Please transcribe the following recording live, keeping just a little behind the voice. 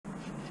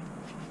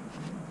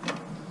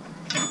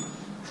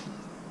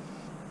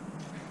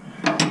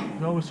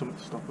always something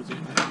to stop us,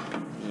 isn't there?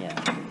 Yeah.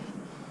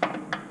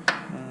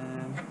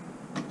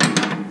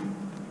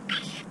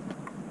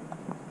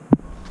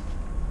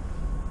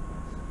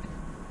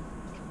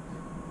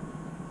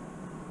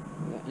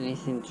 Got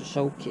anything to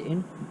soak it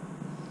in?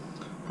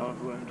 Don't have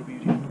to wear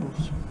WD on the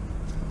bus.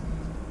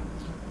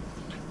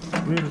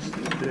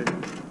 Realistically,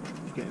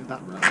 is getting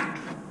that right.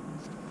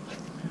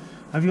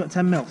 Have you got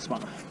 10mm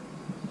spanner?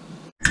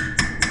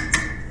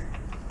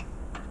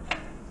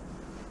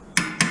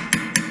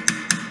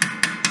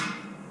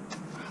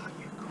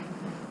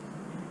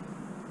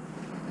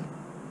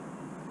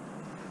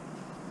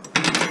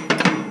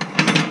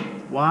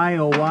 Why,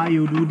 oh why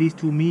you do this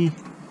to me?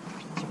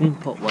 It's been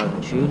put well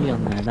and truly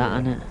on there, that,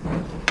 ain't it?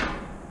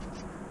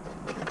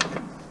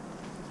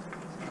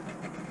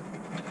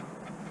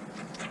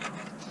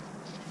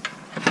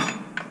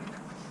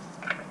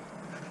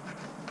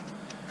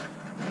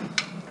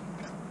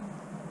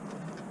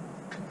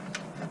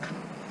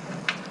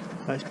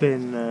 It's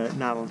been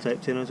nylon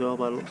taped in as well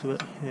by the looks of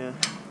it, yeah.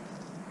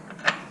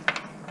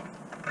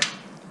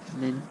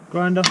 Min.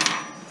 Grinder.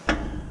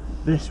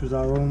 This was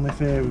our only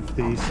fear with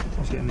these,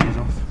 just getting these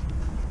off.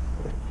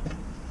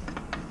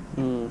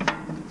 In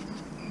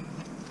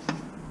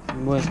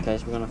worst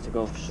case, we're going to have to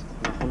go on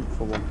a hunt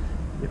for one.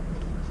 Yep.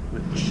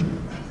 Which,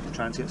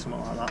 trying to get something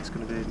like that's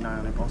going to be nigh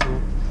on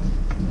impossible.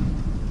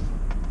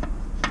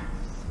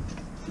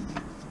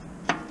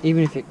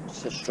 Even if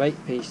it's a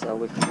straight piece though,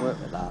 we can work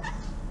with that.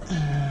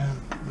 Yeah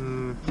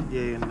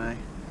and nay.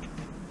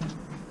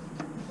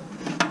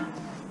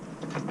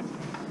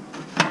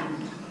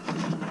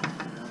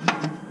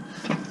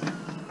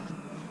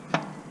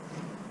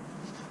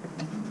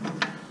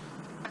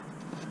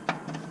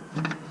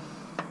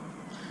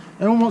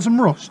 Anyone want some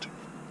rust?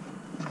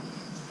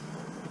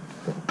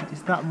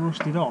 Is that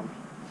rusted on?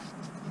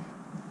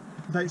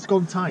 That it's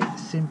gone tight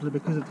simply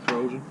because of the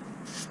corrosion.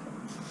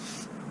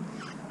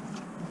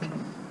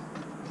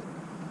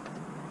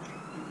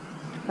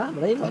 Can't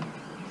believe what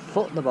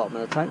foot at the bottom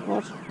of the tank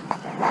was.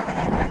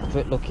 So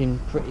it looking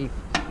pretty.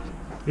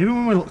 Even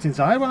when we looked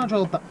inside when I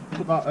drilled that,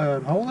 put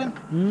that hole in.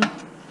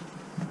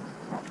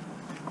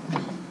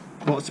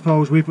 But I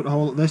suppose we put the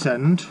hole at this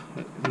end,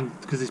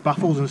 because there's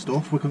baffles and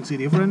stuff, we couldn't see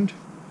the other end.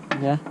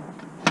 Yeah.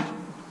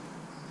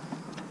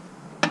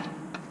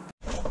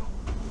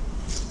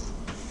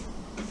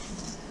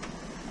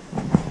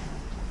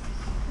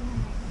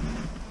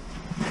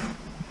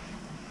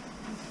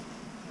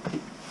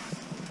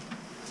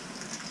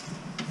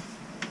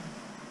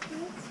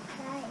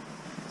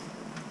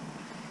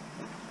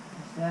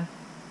 Yeah.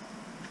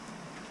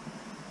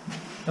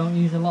 Don't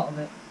use a lot of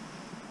it.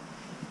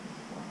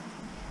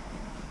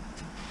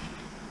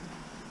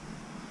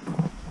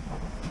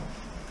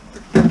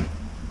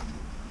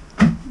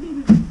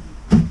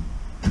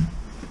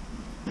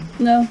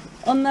 No,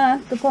 on there,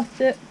 the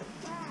plastic.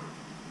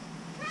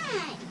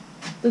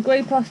 The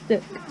grey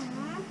plastic.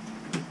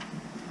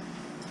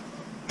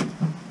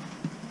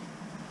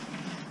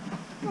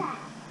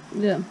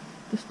 Yeah,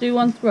 just do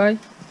one spray.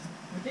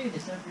 We do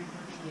this every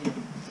year.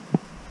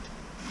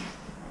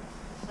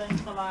 Same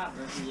colour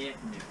every year.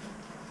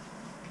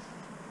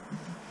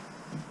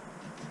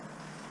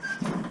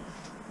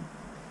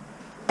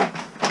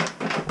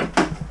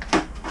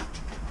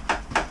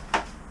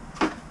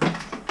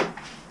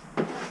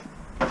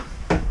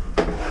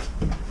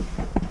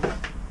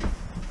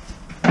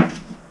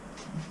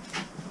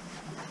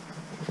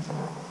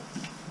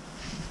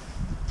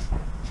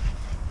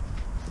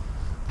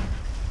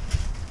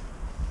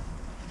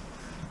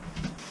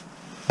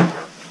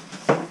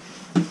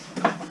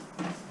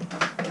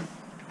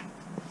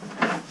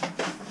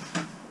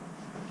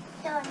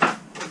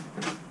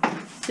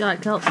 Do you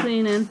like help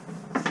cleaning?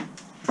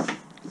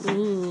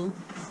 Ooh.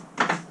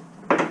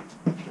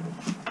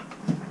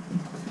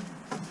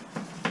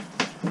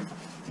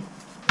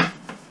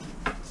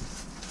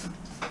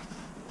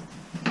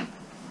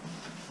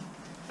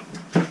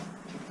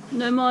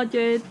 No more,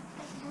 Jade.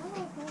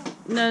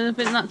 No, I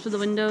think that's for the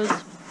windows.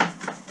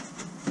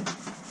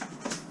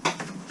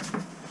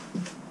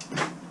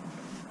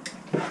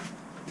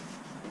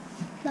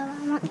 No,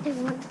 I'm not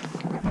doing one.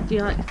 Do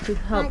you like to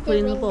help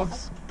clean the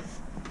bus?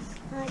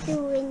 I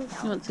do window.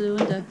 You want to do the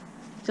window? Do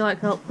you like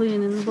help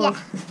cleaning the bus?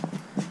 Yeah.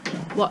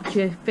 What's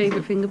your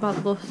favourite thing about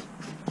the bus?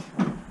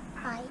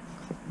 Bike.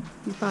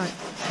 Your bike.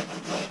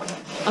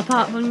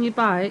 Apart from your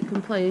bike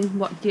and playing,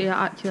 what do you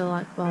actually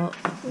like about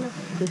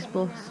this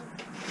bus?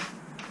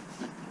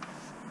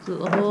 Is it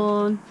the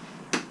horn?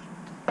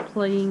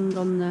 Playing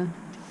on the...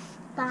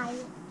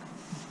 Bike.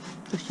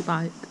 Just your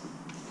bike?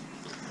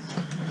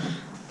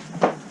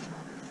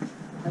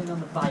 Playing on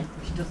the bike,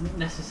 which doesn't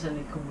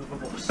necessarily come with a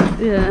bus.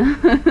 Yeah.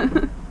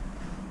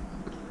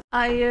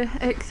 Are you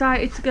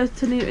excited to go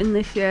to Newton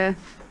this year?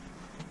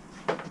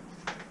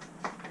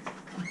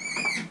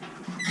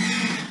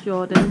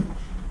 Jordan?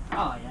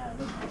 Oh yeah,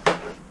 look.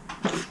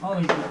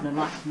 Always in the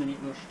last minute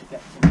rush to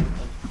get to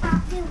Newton.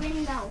 I'll do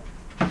window.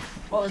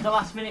 What was the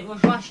last minute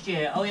rush last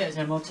year? Oh yeah, it's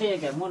MOT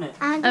again, wasn't it?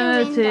 I'll do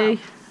MOT. window.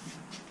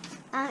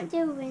 I'll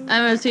do window.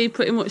 MOT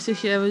pretty much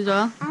this year as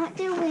well. I'll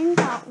do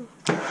window.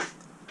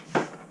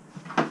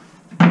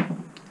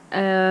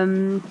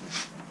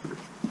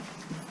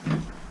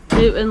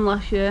 Luton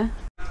last year.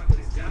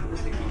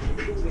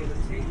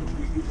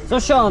 So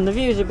Sean, the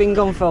views have been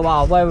gone for a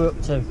while. Where are we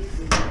up to?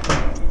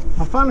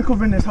 I'm finally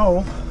covering this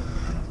hole.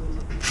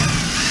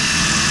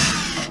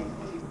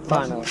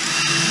 Finally.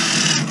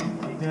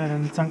 Yeah,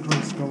 and the tank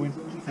runs going,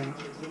 I think.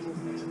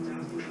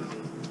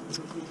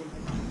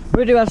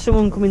 We do have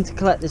someone coming to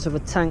collect this other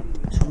tank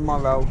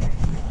tomorrow.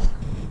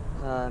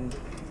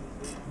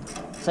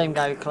 Same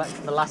guy who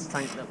collected the last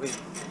tank that we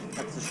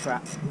had to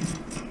scrap.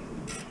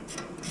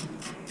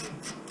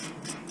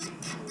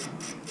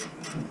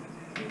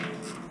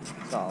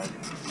 So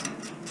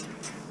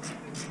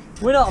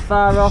we're not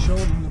far off. Showed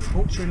them the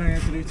butchering I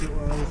had to do to it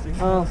while I was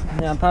thinking. Oh,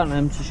 yeah, apparently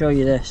I'm to show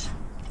you this,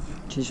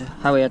 which is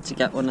how we had to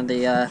get one of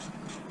the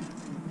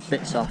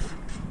bits off.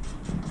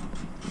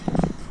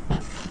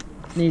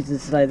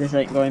 Needless to say, this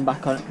ain't going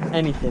back on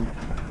anything.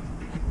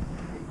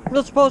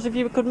 I suppose if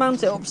you could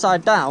mount it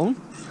upside down.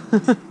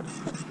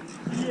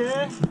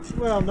 Yeah,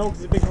 well, no, because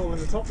there's a big hole in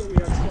the top that we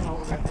had to get out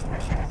of it.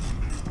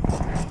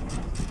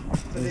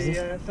 For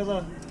the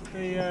filler,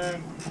 the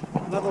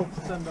level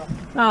sender.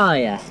 Oh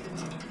yeah.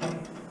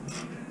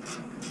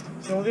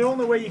 So the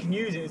only way you can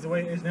use it is the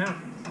way it is now.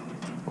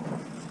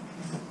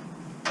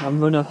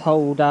 And run a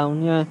hole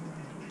down, yeah.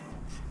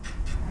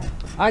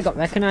 I got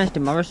recognised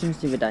in Morrison's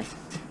the other day.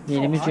 Me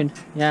and Imogen,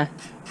 right. yeah.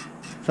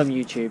 From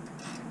YouTube.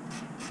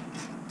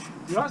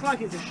 You act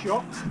like it's a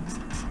shock.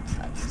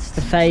 It's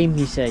the fame,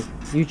 you see.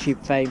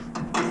 YouTube fame.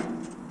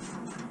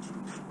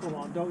 Come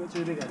on, don't get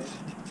too big at it.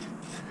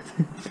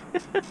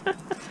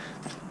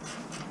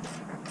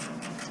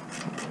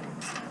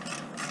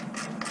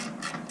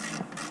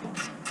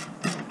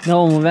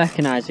 No one will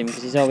recognise him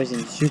because he's always in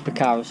a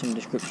supercar of some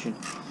description.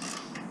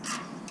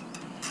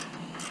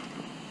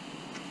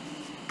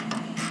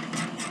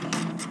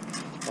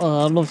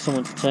 Well, I'd love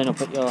someone to turn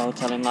up at your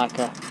hotel in like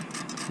a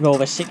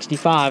Rover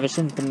 65 or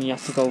something and you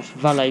have to go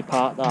valet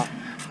park that.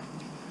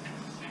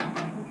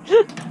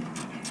 So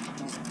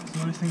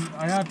I think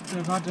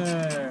I've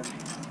had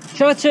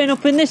Shall I turn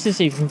up in this and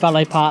see if we can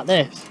valet park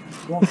this?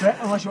 won't fit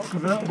unless you've got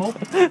convertible.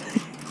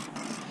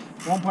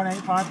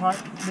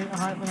 1.85 metre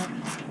height limit.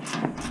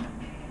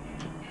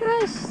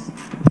 Yes.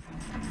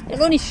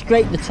 It'll only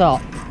scrape the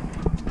top.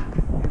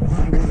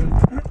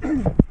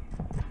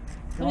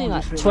 Only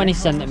like 20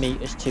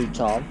 centimetres too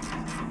tall.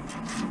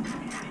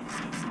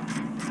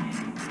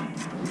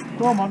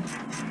 Go on, man.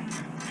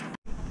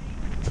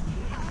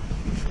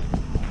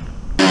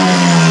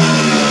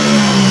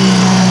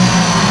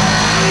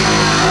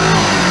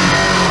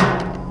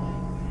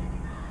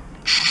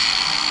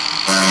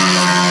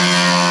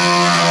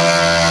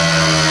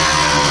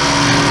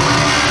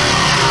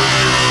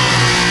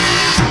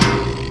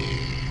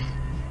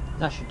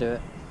 That should do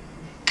it.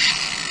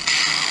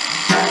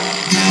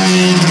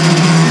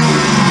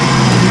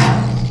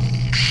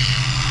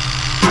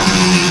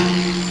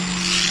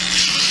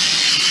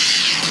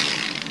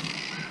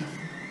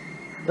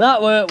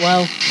 That worked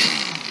well.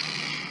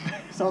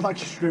 Sounds like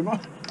a streamer.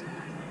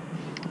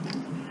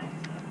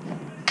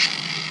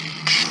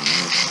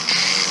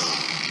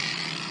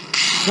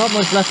 Not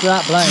much left of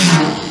that blade.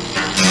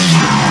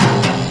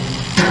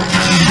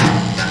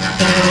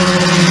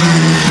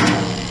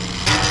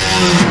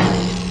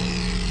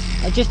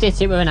 I just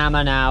hit it with an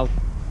hammer now.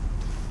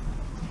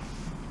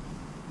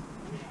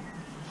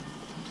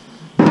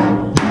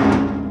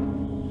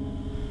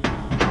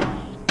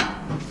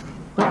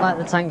 Not like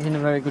the tank's in a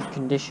very good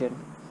condition.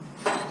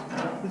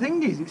 The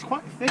thing is, it's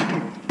quite thick.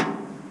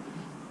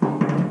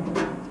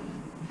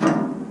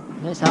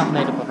 It's half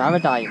made up of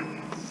aradite.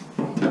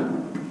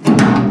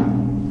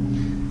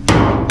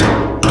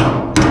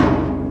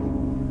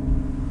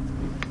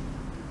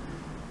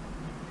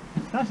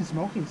 It's nice and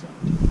smoky inside.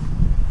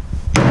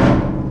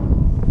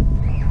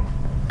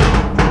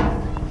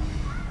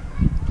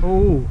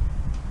 Oh,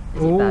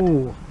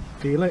 oh,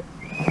 feel it.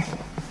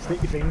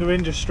 Stick your finger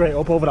in just straight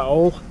up over that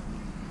hole.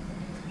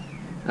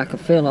 I can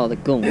feel all the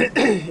gunk. You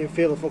can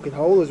feel the fucking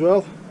hole as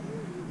well.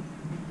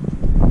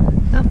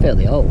 I feel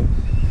the hole.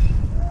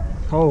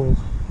 Hole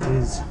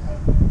is.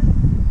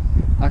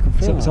 I can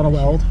feel It's on a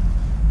weld.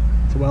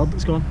 It's a weld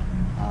that's gone.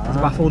 There's a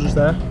baffle just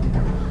there.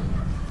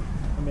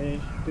 Let me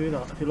do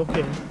that. If you look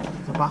in,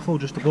 there's a baffle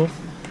just above.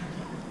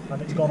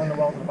 And it's gone on the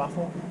weld of the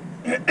baffle.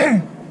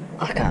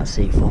 I can't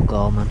see fuck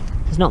all, man.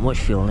 There's not much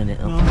fuel in it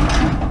though. No.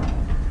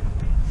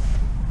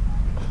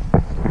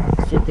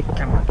 See if the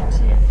camera can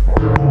see it.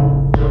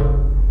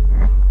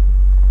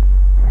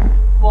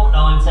 Won't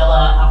know until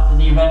after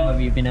the event whether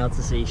you've been able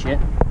to see shit.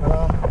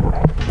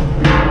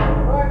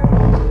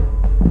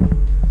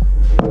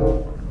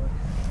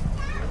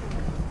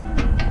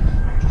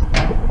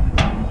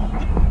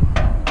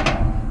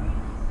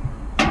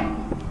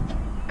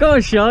 Go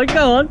on, Sean,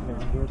 go on.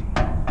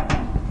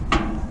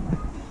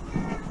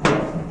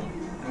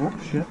 Oh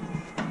shit.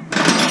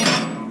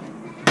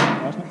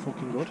 That's not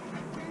fucking good.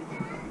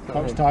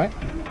 That was tight.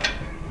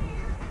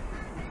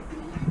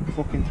 The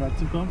fucking threads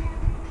have gone.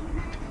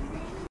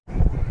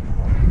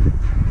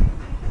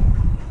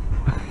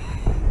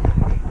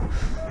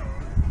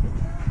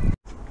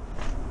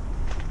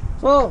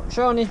 So,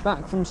 Sean is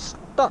back from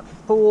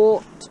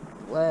Stockport,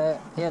 where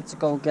he had to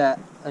go get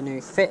a new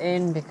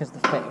fitting because the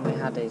fitting we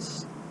had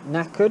is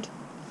knackered.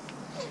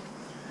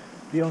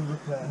 Beyond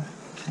repair.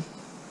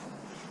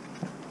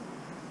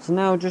 So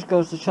now just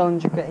goes the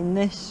challenge of getting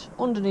this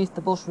underneath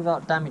the bus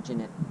without damaging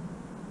it.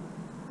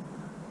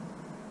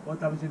 What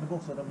damage in the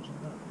bus or damage in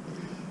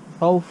that?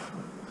 Both.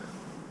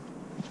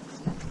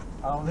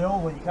 Oh, the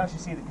old one, you can actually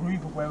see the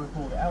groove of where we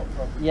pulled it out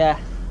from. Yeah.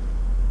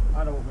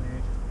 I know what we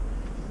need.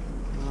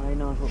 Oh, he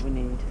knows what we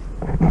need.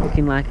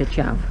 Looking like a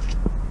chav.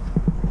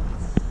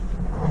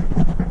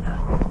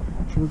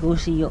 Should we go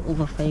see your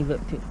other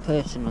favourite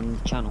person on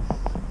the channel?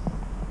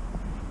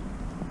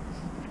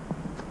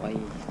 Why,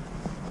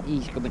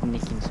 he's got to be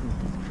nicking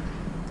something.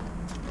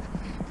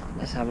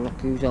 Let's have a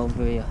look who's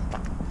over here.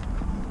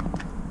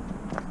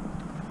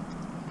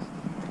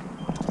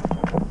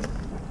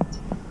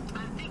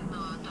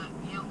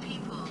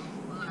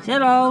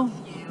 Hello.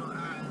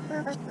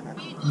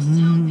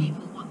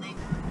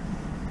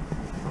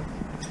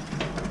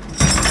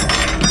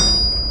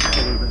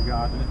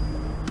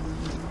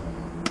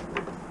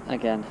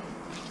 Again.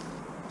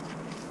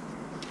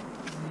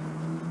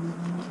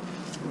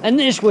 And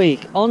this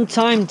week on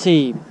Time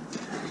Team.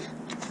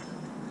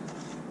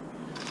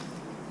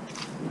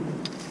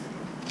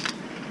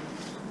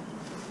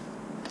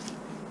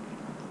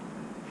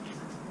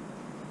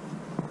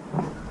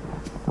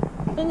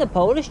 And the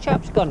Polish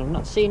chap's gone. I've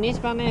not seen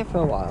his man here for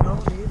a while. No,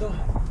 neither.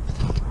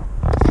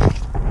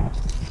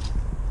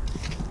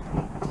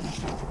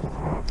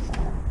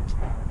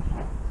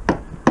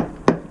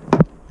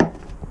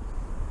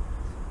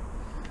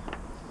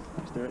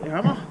 Let's do it,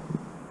 hammer.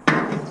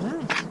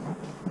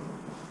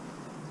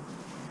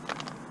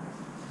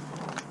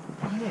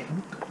 Nice.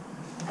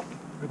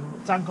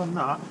 Tank on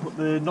that, but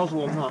the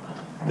nozzle on that,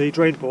 the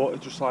drain port is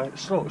just like,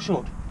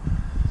 should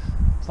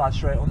slide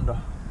straight under.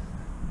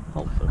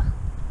 Hopefully.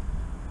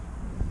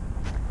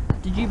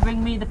 Did you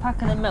bring me the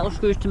pack of the metal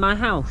screws to my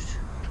house?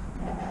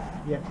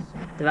 Yes.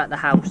 They're at the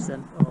house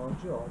then. Oh,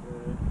 sure.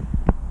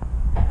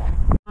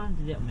 I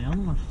did it on my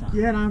own last time.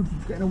 Yeah, and I'm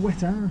getting a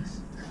wet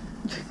ass.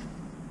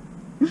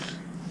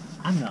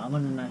 I'm not, I'm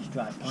on a nice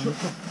drive.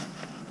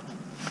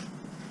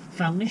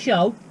 Found the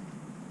show.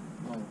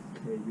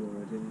 Okay, you're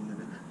ready in a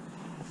minute.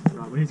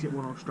 Right, we need to get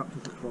one all strapped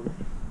at the front.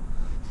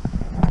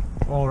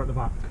 Or at the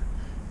back.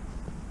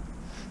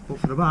 But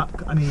for the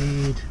back, I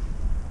need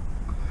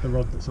the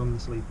rod that's on the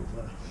sleeve up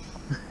there.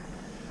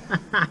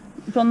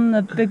 It's on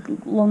the big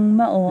long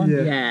metal one.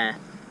 Yeah.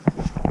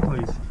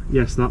 Please.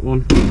 Yes, that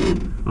one.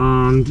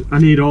 And I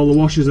need all the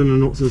washers and the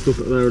nuts and stuff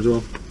up there as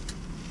well.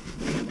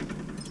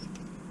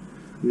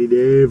 I need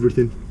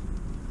everything.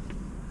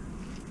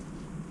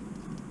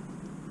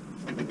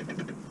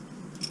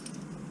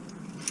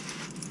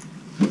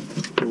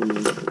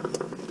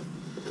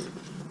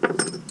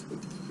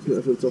 Get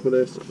that for the top of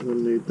this, and I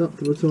need that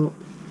for the top.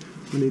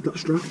 I need that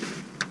strap.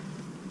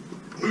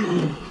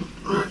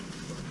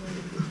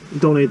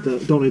 Don't need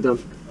that. Don't need them.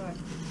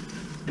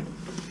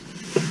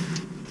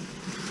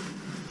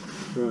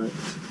 Right.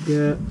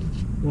 Get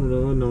one of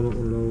those. No, not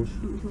one of those.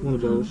 One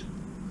of those.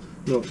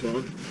 No, it's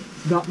fine.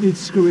 That needs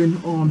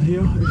screwing on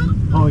here.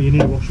 Oh, you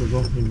need a washer as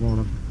well. You need one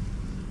of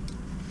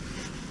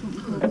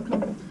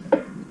them.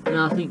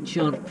 No, I think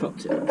Sean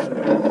propped it up.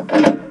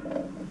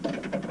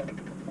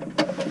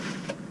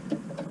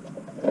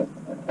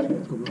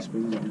 It's got my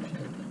springs on.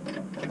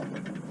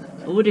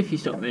 I would if you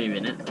stopped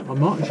moving it. I'm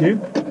not, it's you.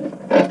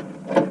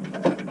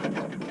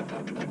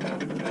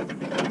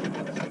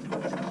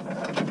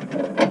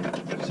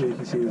 So you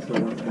can see the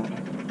thread out the bottom.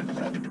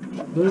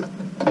 There.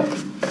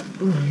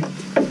 Alright.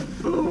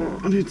 Oh,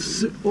 I need to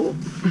sit up.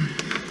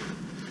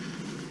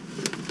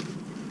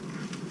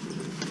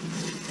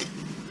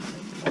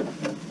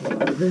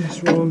 Like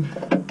this one.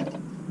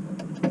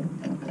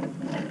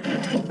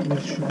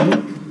 This should up.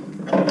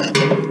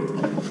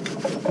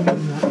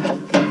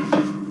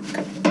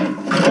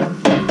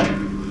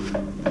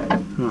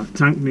 Right,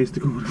 tank needs to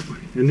go that way.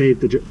 I need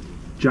the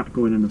jack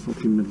going in the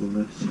fucking middle of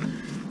this.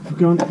 We're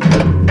going.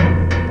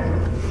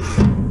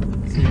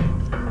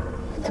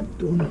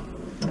 Done.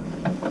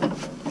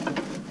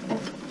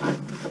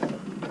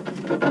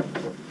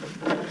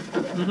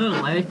 I don't know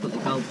where he put the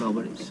GoPro,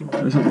 but it's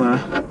somewhere. It's up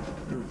there.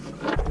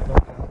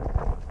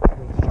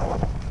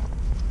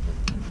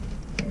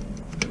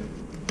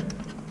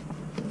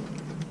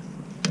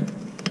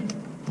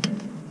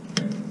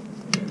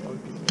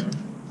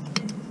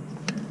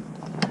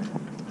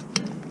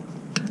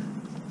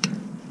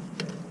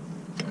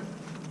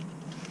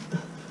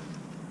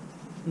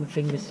 My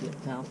finger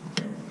slipped out.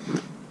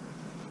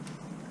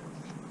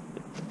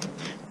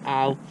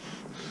 Ow.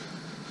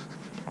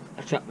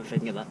 I trapped my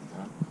finger that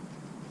time.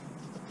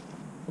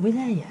 Are we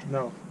there yet?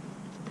 No.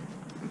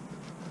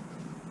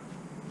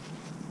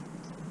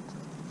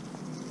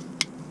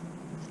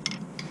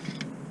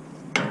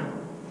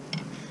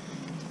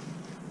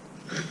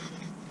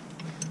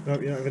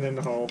 Nope, you're not even in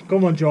the hole.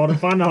 Come on, Jordan,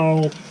 find the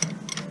hole.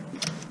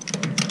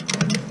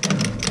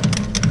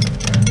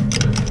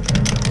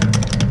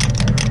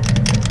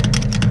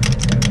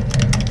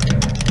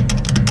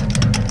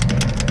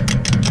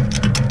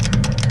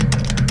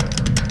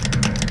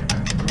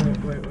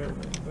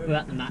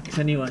 at the max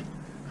anyway.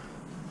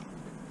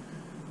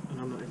 And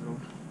I'm not even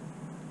on.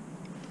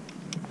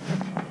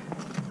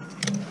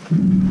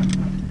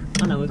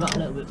 Oh no, we've got a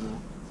little bit more.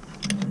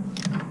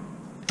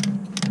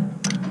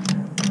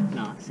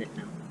 No, that's it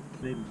now.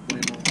 Maybe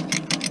way more.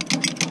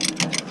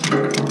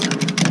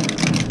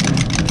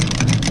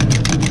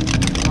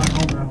 Right,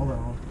 hold on, hold on, hold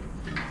on.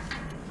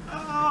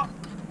 Ah!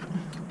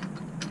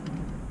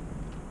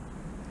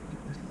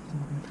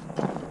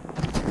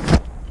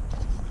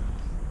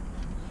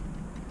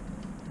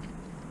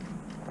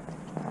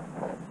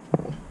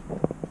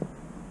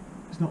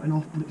 It's not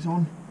enough, but it's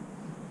on.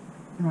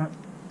 Right,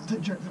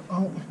 check that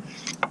out.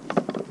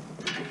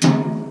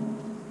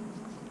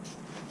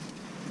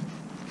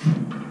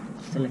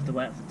 To lift the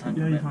weight off the tank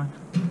Yeah, a you're bit. fine.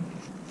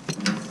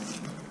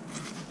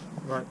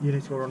 Right, you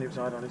need to go on the other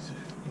side on it.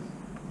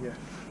 Yeah.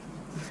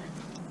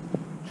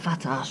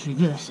 Fat ass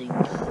reversing.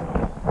 Wow.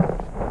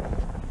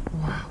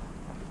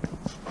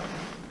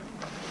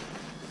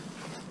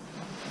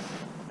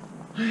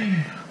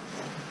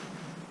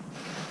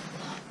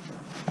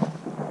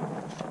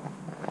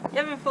 You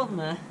having fun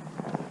there?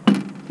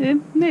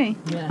 Who? Me?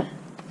 Yeah.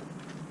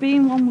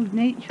 Being one with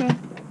nature.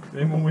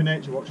 Being one with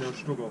nature, watching us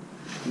struggle.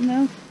 You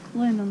know,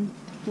 laying on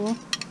the floor.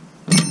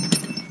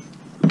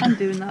 I'm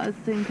doing that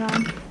at the same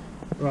time.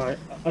 Right,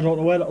 I don't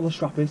know where that other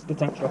strap is, the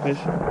tank strap is.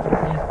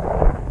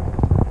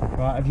 Yeah.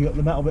 Right, have you got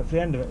the metal bit for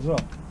the end of it as well?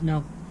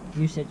 No,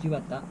 you said you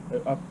had that.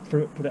 I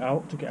put it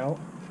out, took it out.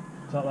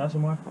 Is that there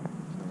somewhere?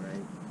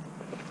 Alright.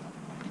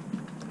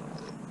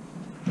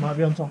 Might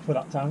be on top of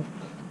that tank.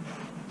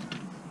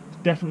 It's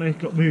definitely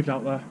got moved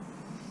out there.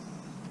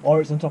 Or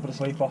it's on top of the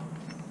sleeper.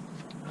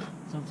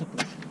 It's on top of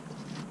it.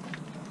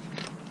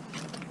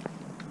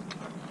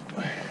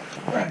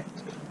 Right.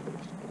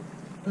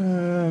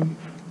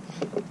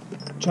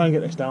 Try and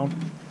get this down.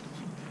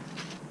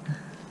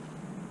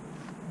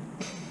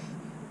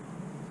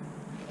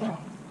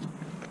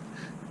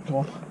 Come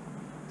on.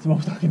 It's the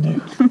most I can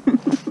do.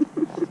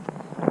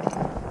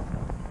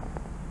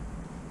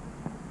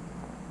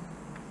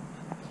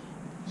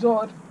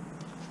 Zod.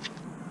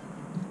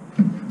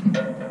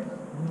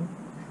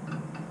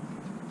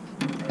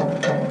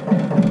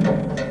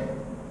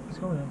 Let's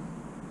go now.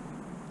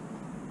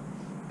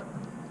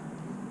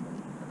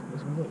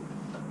 There's my loop.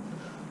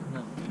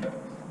 No.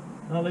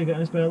 Oh, you got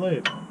any spare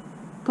lube?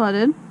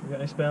 Pardon? You got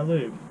any spare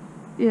lube?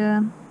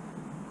 Yeah.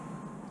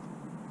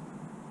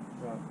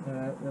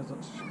 Right,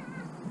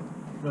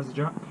 there's the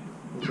jack.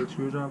 The big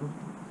screwdriver.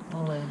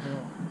 All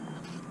over.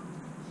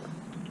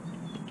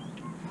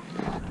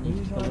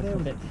 Need to go a little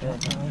bit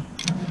further.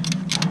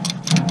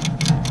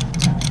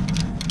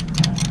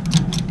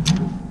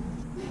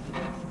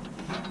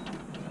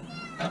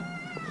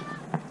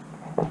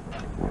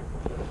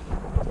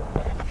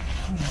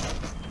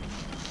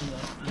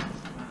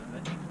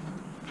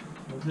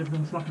 Is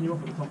everything slapping you up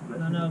at the top of it?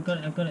 No, no, I've got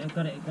it.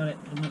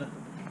 Another.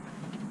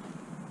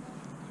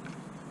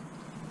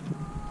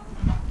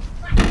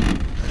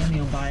 Only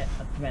on by a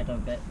thread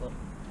of it, but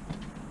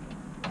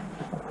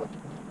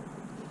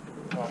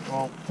Right,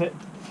 well, take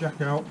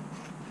jack out.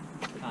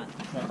 right,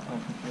 that's all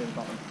through the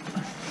bottom.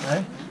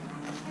 Eh?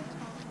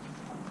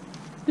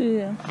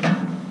 Yeah.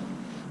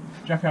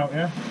 Jack out,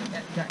 yeah?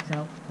 Yep, jack's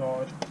out.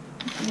 Sorted. Right,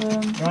 Right,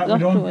 we'll we're have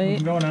done. to We wait.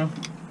 can go now.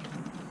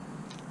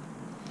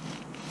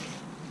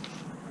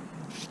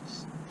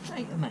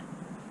 Wait a minute.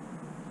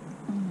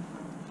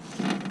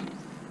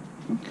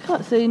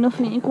 Can't see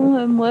nothing. You come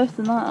home worse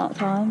than that at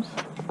times.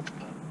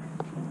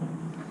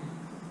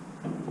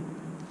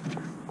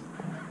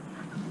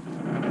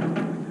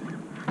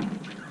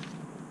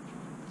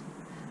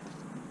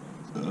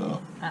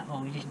 That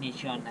one, we just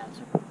need you on now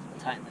to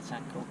tighten the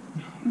tank up.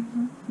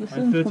 The And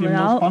sun's 13 coming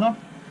mil out. spanner.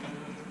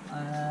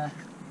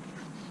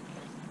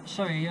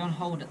 Sorry, you're on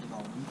hold at the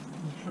moment.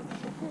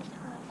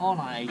 All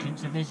our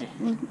agents are busy.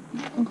 I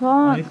A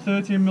can't.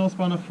 13 mil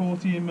spanner,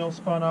 14 mil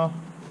spanner.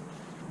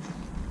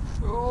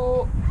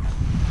 Oh.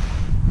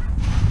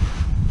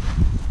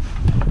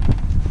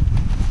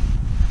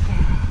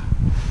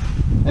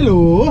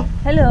 Hello!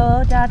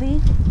 Hello, Daddy.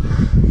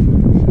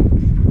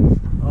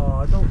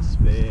 Oh, don't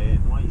spin.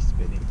 Why are you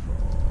spinning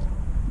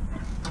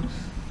for?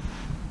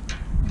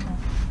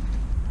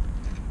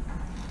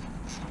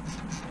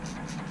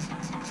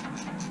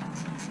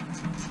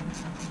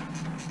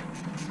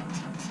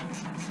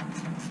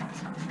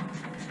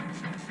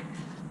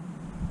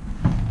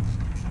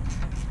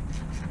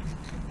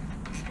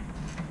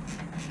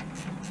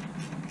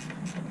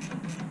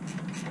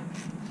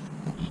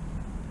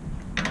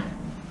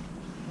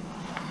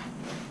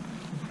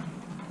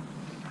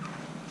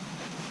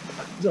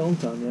 Is it on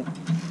time yet?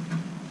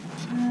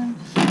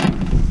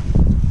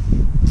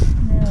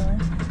 Nearly.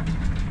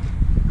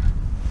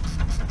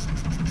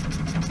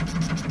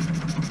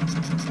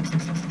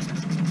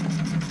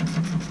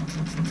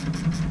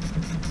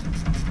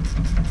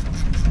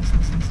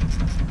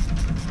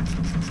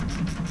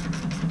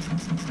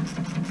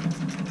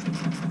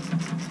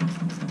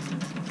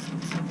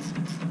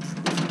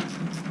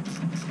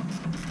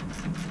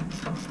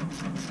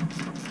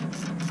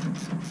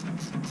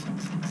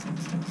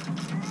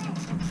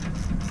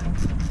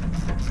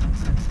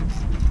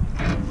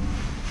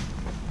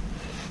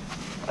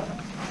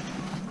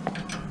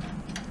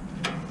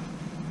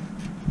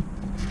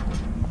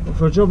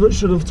 For a job that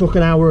should have took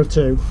an hour or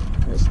two,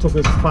 it's took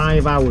us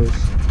 5 hours.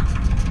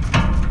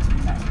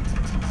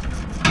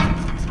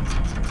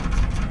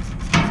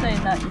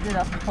 Saying that, you did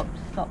have to pop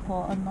to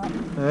Stockport and that.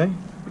 Eh?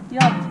 You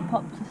had to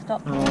pop to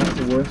Stockport. Oh, that's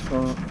the worst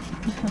part.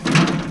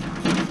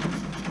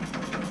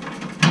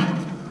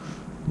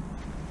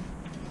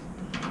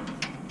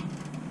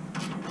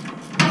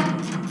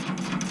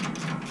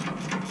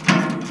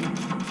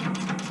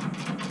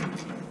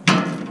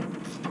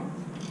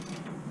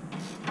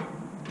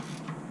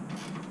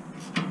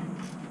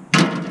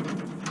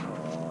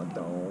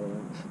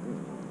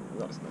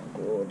 That's not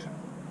good.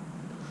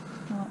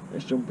 What?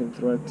 It's jumping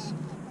threads.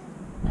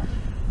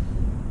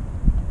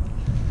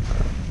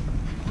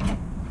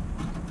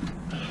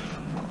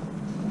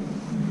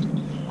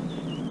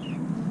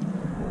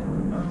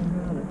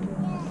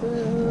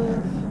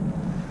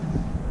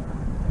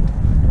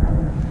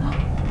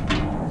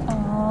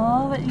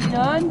 Oh, what you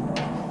done?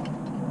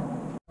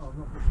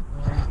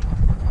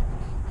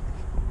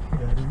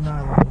 Yeah, there's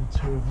nylon on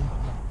 2 of them.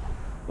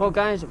 Well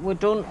guys, we're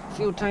done.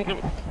 Fuel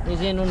tank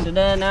is in under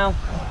there now.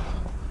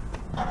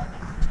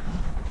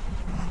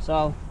 So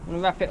I'm going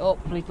to wrap it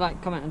up. Please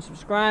like, comment and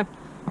subscribe.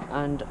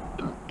 And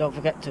don't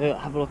forget to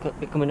have a look at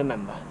becoming a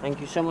member. Thank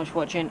you so much for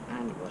watching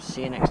and we'll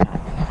see you next time.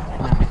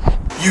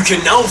 You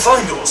can now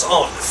find us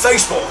on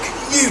Facebook,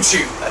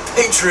 YouTube,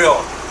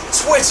 Patreon,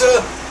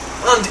 Twitter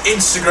and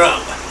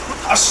Instagram.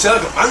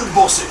 Hashtag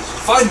MangBosses.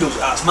 Find us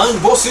at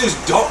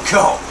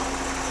mangbosses.com.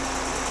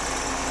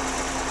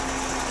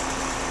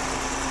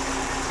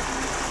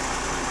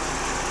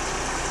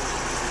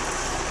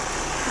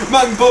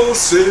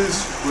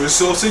 MangBosses, we're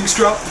sorting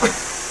strap.